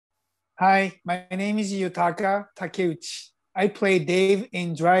Hi, my name is Yutaka Takeuchi. I play Dave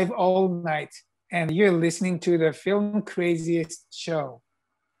in Drive All Night, and you're listening to the Film Craziest Show.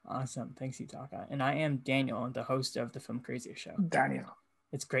 Awesome. Thanks, Yutaka. And I am Daniel, the host of the Filmcraziest Show. Daniel.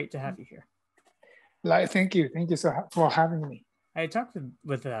 It's great to have you here. Thank you. Thank you for having me. I had talked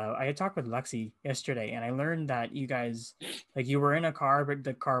with Lexi yesterday, and I learned that you guys, you were in a car, but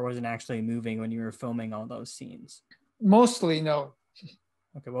the car wasn't actually moving when you were filming all those scenes. Mostly, no.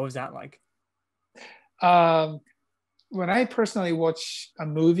 Okay, what was that like? When I personally watch a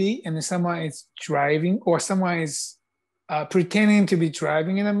movie and someone is driving or someone is pretending to be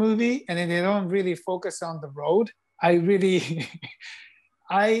driving in a movie and then they don't really focus on the road,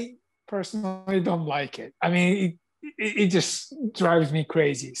 I personally don't like it. I mean, it just drives me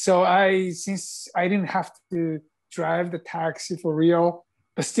crazy. So since I didn't have to drive the taxi for real,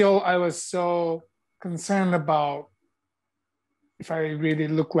 but still I was so concerned about if I really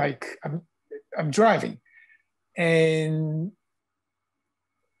look like I'm driving. And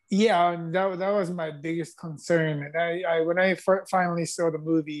yeah, that was my biggest concern. And I when I finally saw the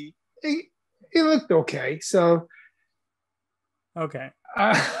movie, it looked okay. So okay,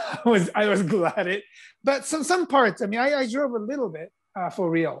 I was glad it. But some parts, I mean, I drove a little bit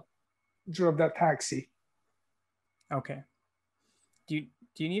for real. Drove that taxi. Okay. Do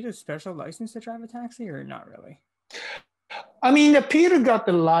you need a special license to drive a taxi or not really? I mean, Peter got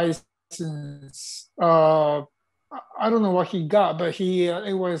the license. I don't know what he got, but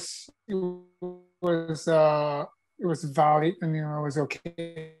it was valid, and it was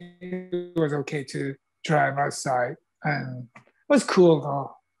okay. It was okay to drive outside, and it was cool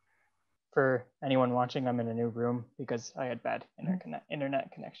though. For anyone watching, I'm in a new room because I had bad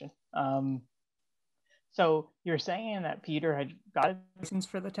internet connection. So you're saying that Peter had got a license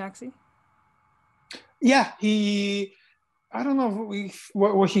for the taxi? Yeah, I don't know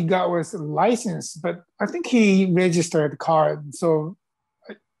what he got was a license, but I think he registered the car. So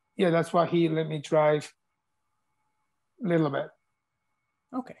yeah, that's why he let me drive a little bit.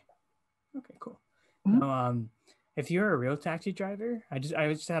 Okay, cool. Mm-hmm. Now, if you're a real taxi driver, I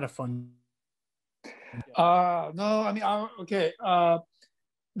just had a fun. No, I mean, okay.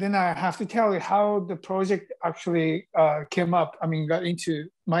 Then I have to tell you how the project actually came up. I mean, got into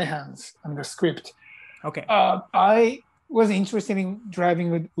my hands and the script. Okay. I was interested in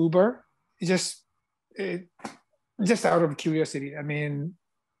driving with Uber, just out of curiosity. I mean,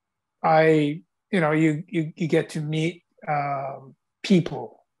 you get to meet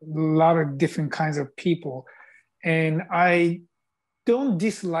people, a lot of different kinds of people, and I don't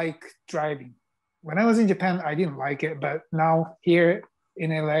dislike driving. When I was in Japan, I didn't like it, but now here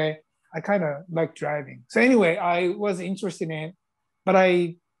in LA, I kind of like driving. So anyway, I was interested in it, but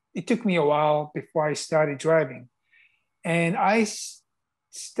it took me a while before I started driving. And I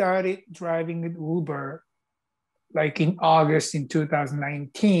started driving with Uber like in August in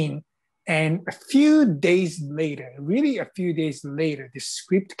 2019. And a few days later, the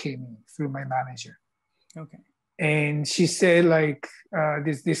script came in through my manager. Okay. And she said, like,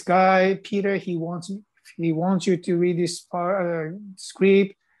 this guy, Peter, he wants you to read this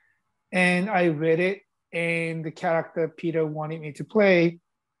script. And I read it. And the character Peter wanted me to play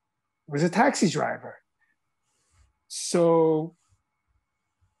was a taxi driver. So,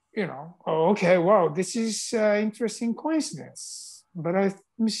 okay, wow, this is an interesting coincidence. But I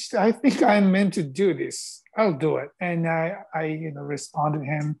think I'm meant to do this. I'll do it. And I responded to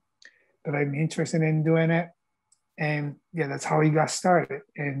him that I'm interested in doing it. And yeah, that's how he got started.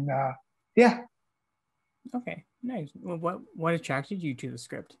 And yeah. Okay, nice. Well, what attracted you to the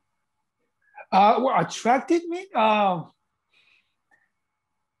script? What attracted me?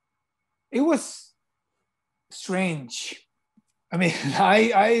 It was strange. I mean,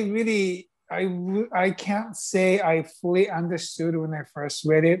 I can't say I fully understood when I first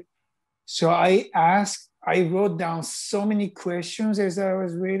read it. So I wrote down so many questions as I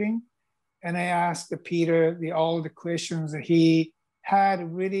was reading. And I asked Peter all the questions that he had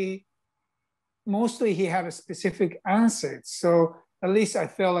really, mostly he had a specific answer. So at least I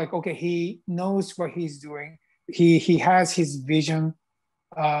felt like, okay, he knows what he's doing. He has his vision.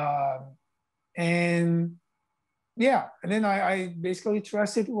 And yeah, and then I basically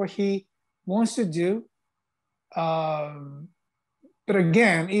trusted what he wants to do. But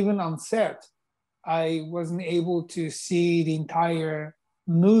again, even on set, I wasn't able to see the entire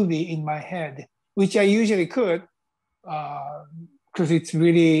movie in my head, which I usually could, because it's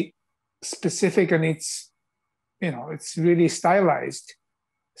really specific and it's really stylized,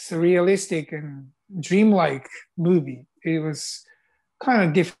 surrealistic and dreamlike movie. It was kind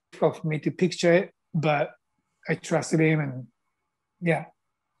of difficult for me to picture it, but I trusted him, and yeah.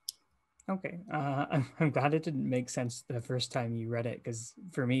 Okay. I'm glad it didn't make sense the first time you read it, because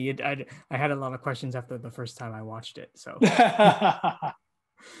for me, I had a lot of questions after the first time I watched it. So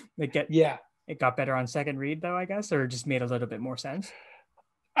it get Yeah. it got better on second read, though, I guess, or just made a little bit more sense.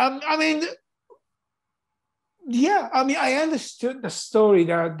 I mean, yeah. I mean, I understood the story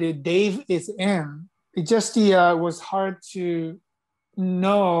that the Dave is in. It just was hard to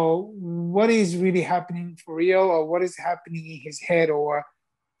know what is really happening for real, or what is happening in his head or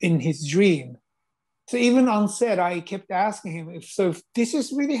in his dream. So even on set, I kept asking him if this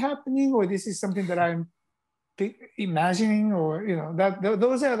is really happening, or this is something that I'm imagining, or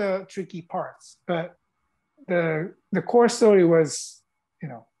those are the tricky parts. But the core story was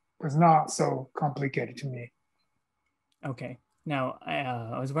not so complicated to me. Okay. Now,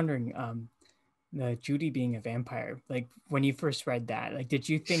 I was wondering, the Judy being a vampire, like when you first read that, like, did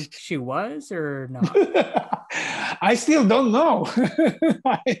you think she was or not? I still don't know.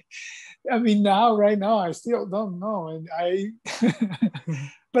 I mean, right now, I still don't know, and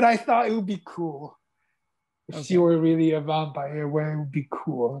but I thought it would be cool if she Okay. were really a vampire. Well, it would be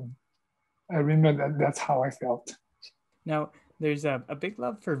cool. I remember that's how I felt. Now, there's a big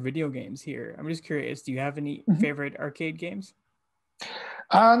love for video games here. I'm just curious, do you have any Mhm. favorite arcade games?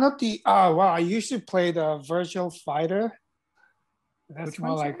 Not the well, I used to play the Virtual Fighter. That's Which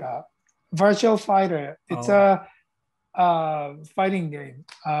more one, like sorry? a Virtual Fighter. It's Oh, a fighting game.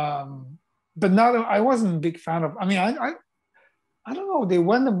 But not I wasn't a big fan of. I mean, I don't know.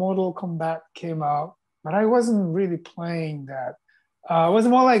 When the Mortal Kombat came out, but I wasn't really playing that. It was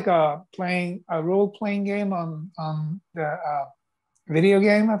more like playing a role playing game on the video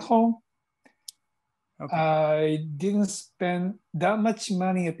game at home. okay. I didn't spend that much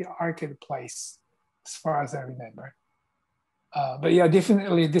money at the arcade place, as far as I remember. But yeah,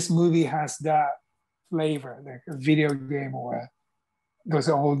 definitely this movie has that flavor, like a video game or those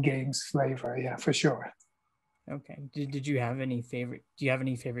old games flavor. Yeah, for sure. Okay. Did you have any favorite? Do you have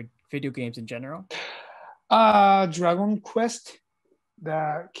any favorite video games in general? Dragon Quest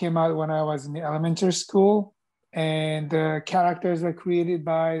that came out when I was in the elementary school, and the characters were created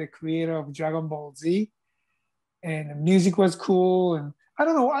by the creator of Dragon Ball Z, and the music was cool. And I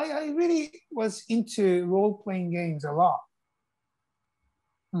don't know, I really was into role playing games a lot.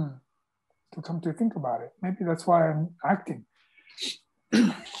 To come to think about it, maybe that's why I'm acting.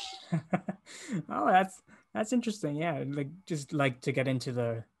 Oh, that's interesting. Yeah, like just like to get into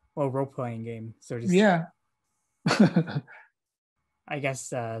the role playing game. So just Yeah. I guess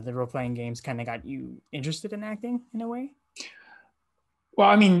the role playing games kind of got you interested in acting in a way. Well,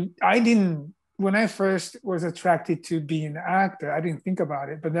 I mean, I didn't, when I first was attracted to being an actor, I didn't think about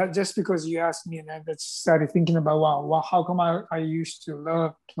it. But that just because you asked me, and I just started thinking about, wow, how come I used to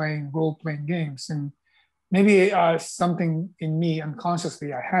love playing role playing games? And maybe something in me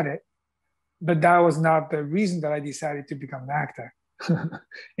unconsciously, I had it. But that was not the reason that I decided to become an actor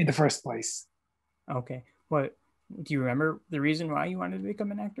in the first place. Okay. What do you remember the reason why you wanted to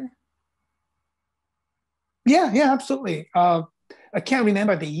become an actor? Yeah, absolutely. I can't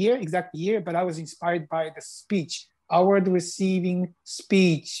remember the exact year, but I was inspired by the speech, award receiving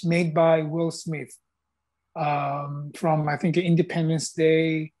speech made by Will Smith from, I think, Independence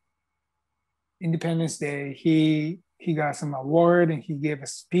Day. Independence Day, he got some award and he gave a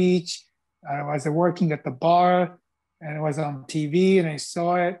speech. I was working at the bar and it was on TV and I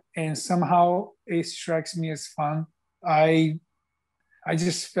saw it, and somehow it strikes me as fun. I I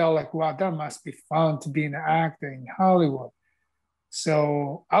just felt like, wow, that must be fun to be an actor in Hollywood.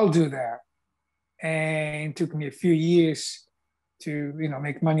 So I'll do that. And it took me a few years to,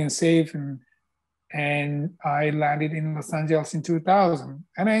 make money and save, and I landed in Los Angeles in 2000.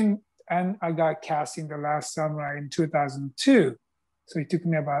 And I got cast in The Last Samurai in 2002. So it took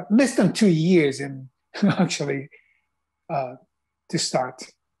me about less than 2 years and actually uh, to start.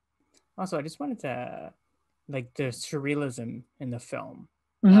 Also, I just wanted to like the surrealism in the film.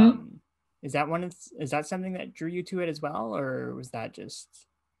 Mm-hmm. Um, is that something that drew you to it as well, or was that just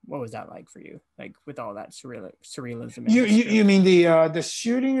what was that like for you? Like with all that surrealism in You, the you you script? mean the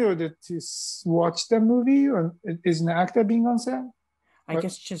shooting, or to watch the movie, or is an actor being on set? I What?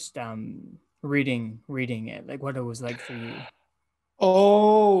 guess just reading it, like what it was like for you.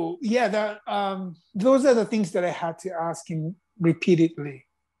 Oh, yeah. That those are the things that I had to ask him repeatedly.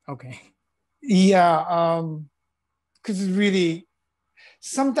 Okay. Yeah, because really,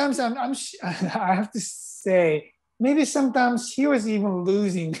 sometimes I have to say, maybe sometimes he was even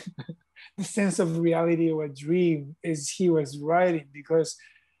losing the sense of reality or a dream as he was writing, because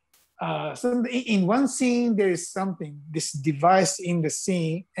in one scene there is something, this device in the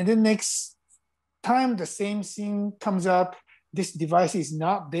scene, and the next time the same scene comes up, this device is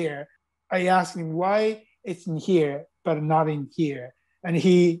not there. I asked him why it's in here, but not in here. And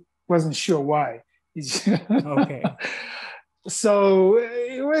he wasn't sure why. Okay. So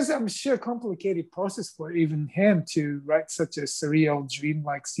it was, I'm sure, a complicated process for even him to write such a surreal,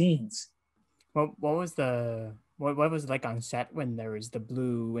 dreamlike scenes. What was what was it like on set when there was the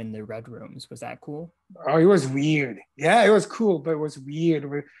blue and the red rooms? Was that cool? Oh, it was weird. Yeah, it was cool, but it was weird.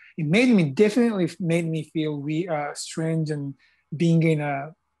 It definitely made me feel strange and being in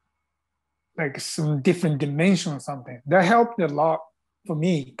a like some different dimension or something. That helped a lot for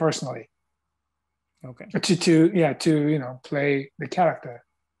me personally. Okay. To play the character.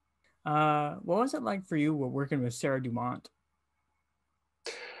 What was it like for you working with Sarah Dumont?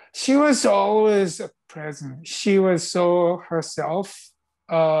 She was always present. She was so herself.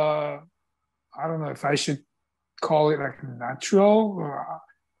 I don't know if I should call it like natural,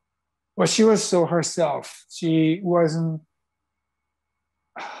 but she was so herself. She wasn't.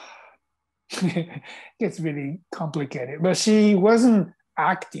 It gets really complicated, but she wasn't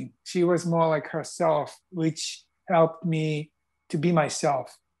acting. She was more like herself, which helped me to be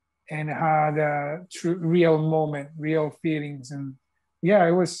myself and had a true, real moment, real feelings, and yeah,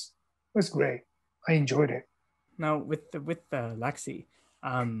 it was great. I enjoyed it. Now with the Lexi,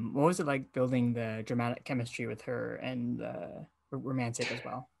 what was it like building the dramatic chemistry with her and romantic as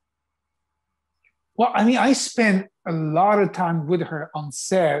well? Well, I mean, I spent a lot of time with her on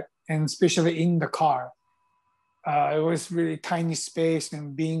set and especially in the car. It was really tiny space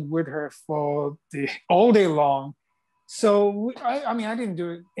and being with her for the all day long. So I mean, I didn't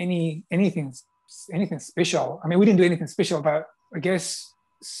do anything special. I mean, we didn't do anything special, but I guess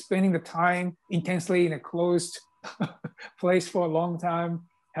spending the time intensely in a closed place for a long time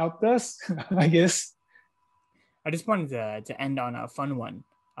helped us, I guess. I just wanted to end on a fun one.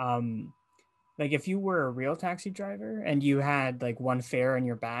 Like if you were a real taxi driver and you had like one fare in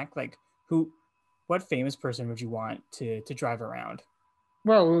your back, like what famous person would you want to drive around?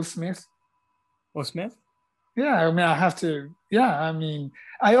 Well, Will Smith. Will Smith? Yeah, I mean, I have to. Yeah, I mean,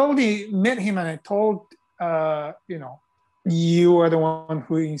 I already met him, and I told you are the one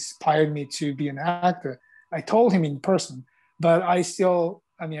who inspired me to be an actor. I told him in person, but I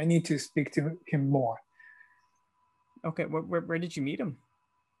mean, I need to speak to him more. Okay, where did you meet him?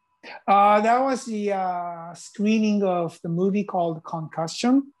 That was the screening of the movie called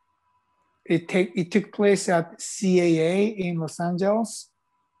Concussion. It took place at CAA in Los Angeles,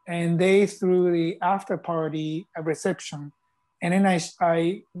 and they threw the after party a reception, and then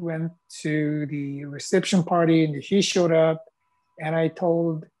I went to the reception party, and he showed up, and I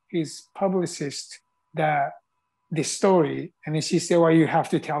told his publicist that the story, and then she said, "Well, you have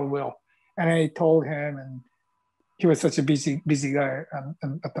to tell Will," and I told him, and he was such a busy guy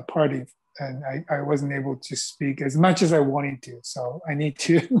at the party, and I wasn't able to speak as much as I wanted to. So I need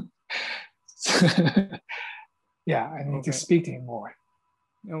to, yeah, I need to speak to him more.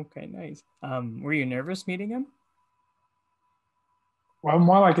 Okay, nice. Were you nervous meeting him? Well,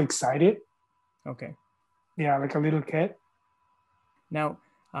 more like excited. Okay. Yeah, like a little kid. Now,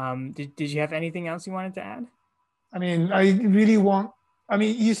 did you have anything else you wanted to add? I mean, I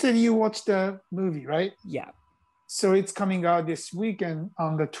mean, you said you watched the movie, right? Yeah. So it's coming out this weekend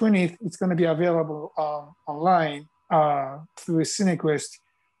on the 20th. It's going to be available online through Cinequest.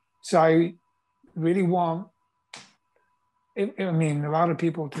 So I really want, I mean,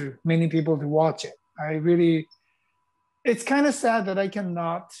 many people to watch it. It's kind of sad that I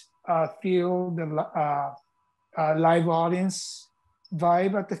cannot feel the live audience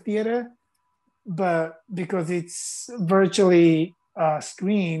vibe at the theater, but because it's virtually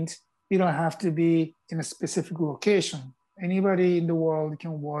screened, you don't have to be in a specific location. Anybody in the world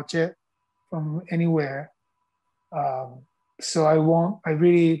can watch it from anywhere. So I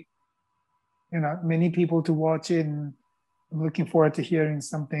really, many people to watch it, and I'm looking forward to hearing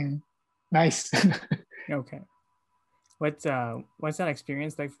something nice. Okay. What's that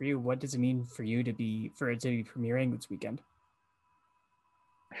experience like for you? What does it mean for it to be premiering this weekend?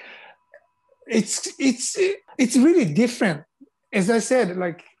 It's really different. As I said,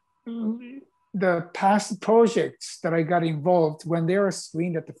 like the past projects that I got involved when they were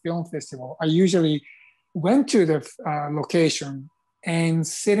screened at the film festival, I usually went to the location and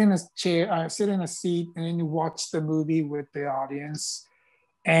sit in a seat, and then watch the movie with the audience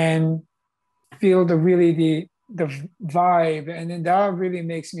and feel the vibe, and then that really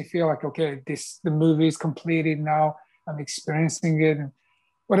makes me feel like, okay, the movie is completed now. I'm experiencing it, and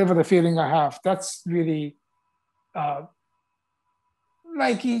whatever the feeling I have, that's really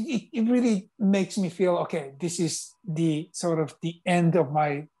like it really makes me feel, okay, this is the sort of the end of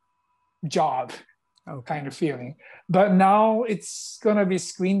my job. kind of feeling. But now it's gonna be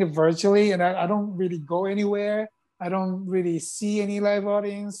screened virtually, and I don't really go anywhere. I don't really see any live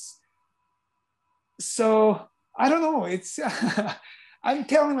audience. So I don't know. It's I'm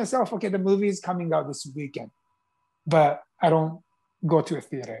telling myself, okay, the movie is coming out this weekend, but I don't go to a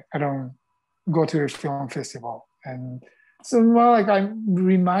theater. I don't go to a film festival. And so more like I'm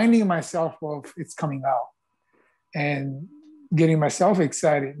reminding myself of it's coming out and getting myself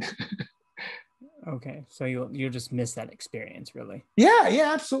excited. Okay, so you'll just miss that experience, really.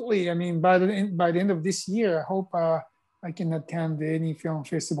 Yeah, absolutely. I mean, by the end of this year, I hope I can attend any film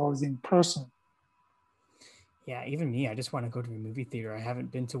festivals in person. Yeah, even me, I just want to go to a movie theater. I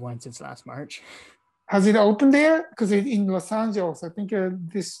haven't been to one since last March. Has it opened there? Because in Los Angeles, I think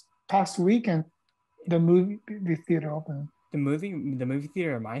this past weekend, the theater opened. The movie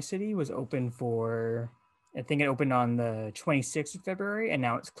theater in my city was open for, I think it opened on the 26th of February, and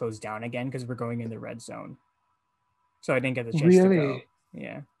now it's closed down again because we're going in the red zone. So I didn't get the chance to go.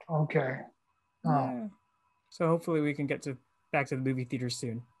 Yeah. Okay. Oh. Yeah. So hopefully we can get back to the movie theater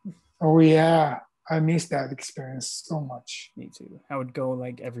soon. Oh yeah, I miss that experience so much. Me too. I would go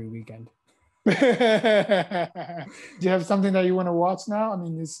like every weekend. Do you have something that you want to watch now? I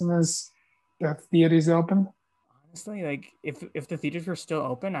mean, as soon as the theater is open. Honestly, like if the theaters were still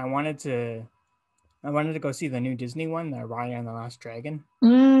open, I wanted to go see the new Disney one, the Raya and the Last Dragon.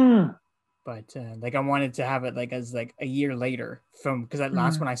 But like I wanted to have it like as like a year later from, because that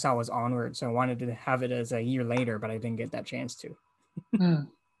last one I saw was Onward, so I wanted to have it as a year later, but I didn't get that chance to.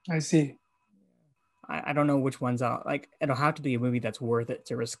 I see. I don't know which ones I'll like. It'll have to be a movie that's worth it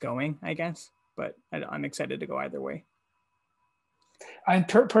to risk going, I guess. But I'm excited to go either way. And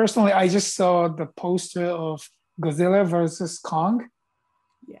personally, I just saw the poster of Godzilla versus Kong.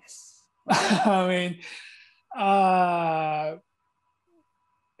 Yes. I mean,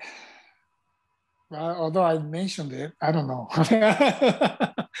 well, although I mentioned it, I don't know. I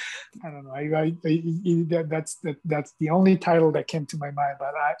don't know. That's the only title that came to my mind,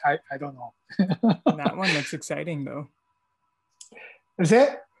 but I don't know. That one looks exciting, though. Is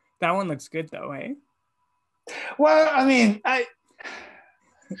it? That one looks good, though, eh? Well, I mean,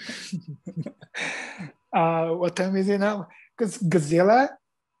 what time is it now? Because Godzilla.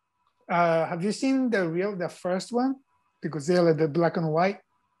 Have you seen the first one, the Godzilla, the black and white?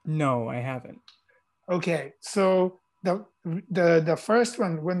 No, I haven't. Okay, so the first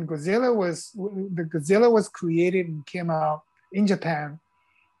one, when Godzilla was created and came out in Japan,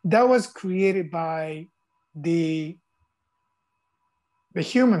 that was created by the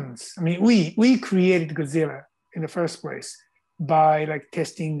humans. I mean, we created Godzilla in the first place by like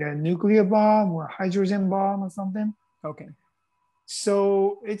testing the nuclear bomb or hydrogen bomb or something. Okay.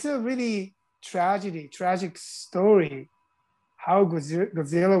 So it's a really tragic story how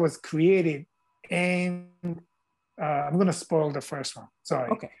Godzilla was created. And I'm going to spoil the first one. Sorry.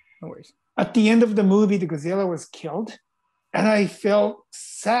 Okay, no worries. At the end of the movie, the Godzilla was killed. And I felt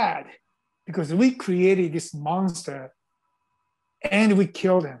sad because we created this monster and we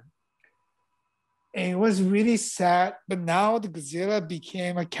killed him. And it was really sad. But now the Godzilla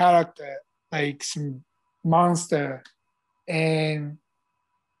became a character, like some monster. And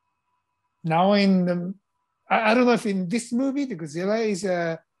now I don't know if in this movie, the Godzilla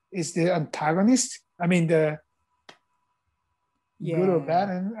is the antagonist. I mean, the good or bad,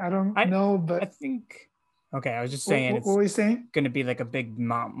 and I don't know, but I think. Okay, I was just saying. What were you saying? Going to be like a big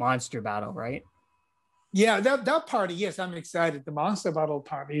monster battle, right? Yeah, that part. Yes, I'm excited. The monster battle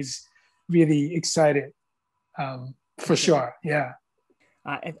part is really excited, for sure. Yeah.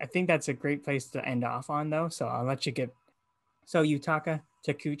 I think that's a great place to end off on, though. So I'll let you get. So Yutaka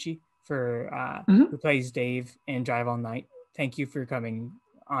Takeuchi, who plays Dave in Drive All Night. Thank you for coming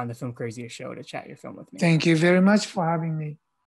on the Filmcraziest Show to chat your film with me. Thank you very much for having me.